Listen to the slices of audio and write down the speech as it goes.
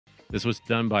This was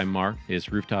done by Mark, his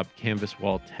rooftop canvas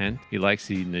wall tent. He likes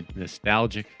the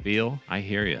nostalgic feel. I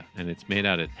hear you. And it's made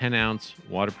out of 10-ounce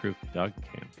waterproof Doug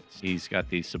canvas. He's got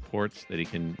these supports that he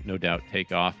can no doubt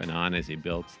take off and on as he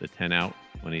builds the tent out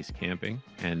when he's camping.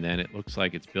 And then it looks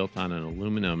like it's built on an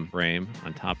aluminum frame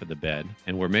on top of the bed.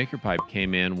 And where Maker Pipe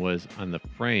came in was on the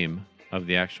frame of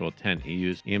the actual tent. He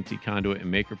used EMT conduit and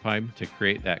Maker Pipe to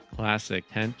create that classic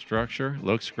tent structure.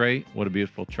 Looks great. What a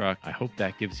beautiful truck. I hope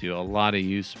that gives you a lot of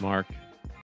use, Mark.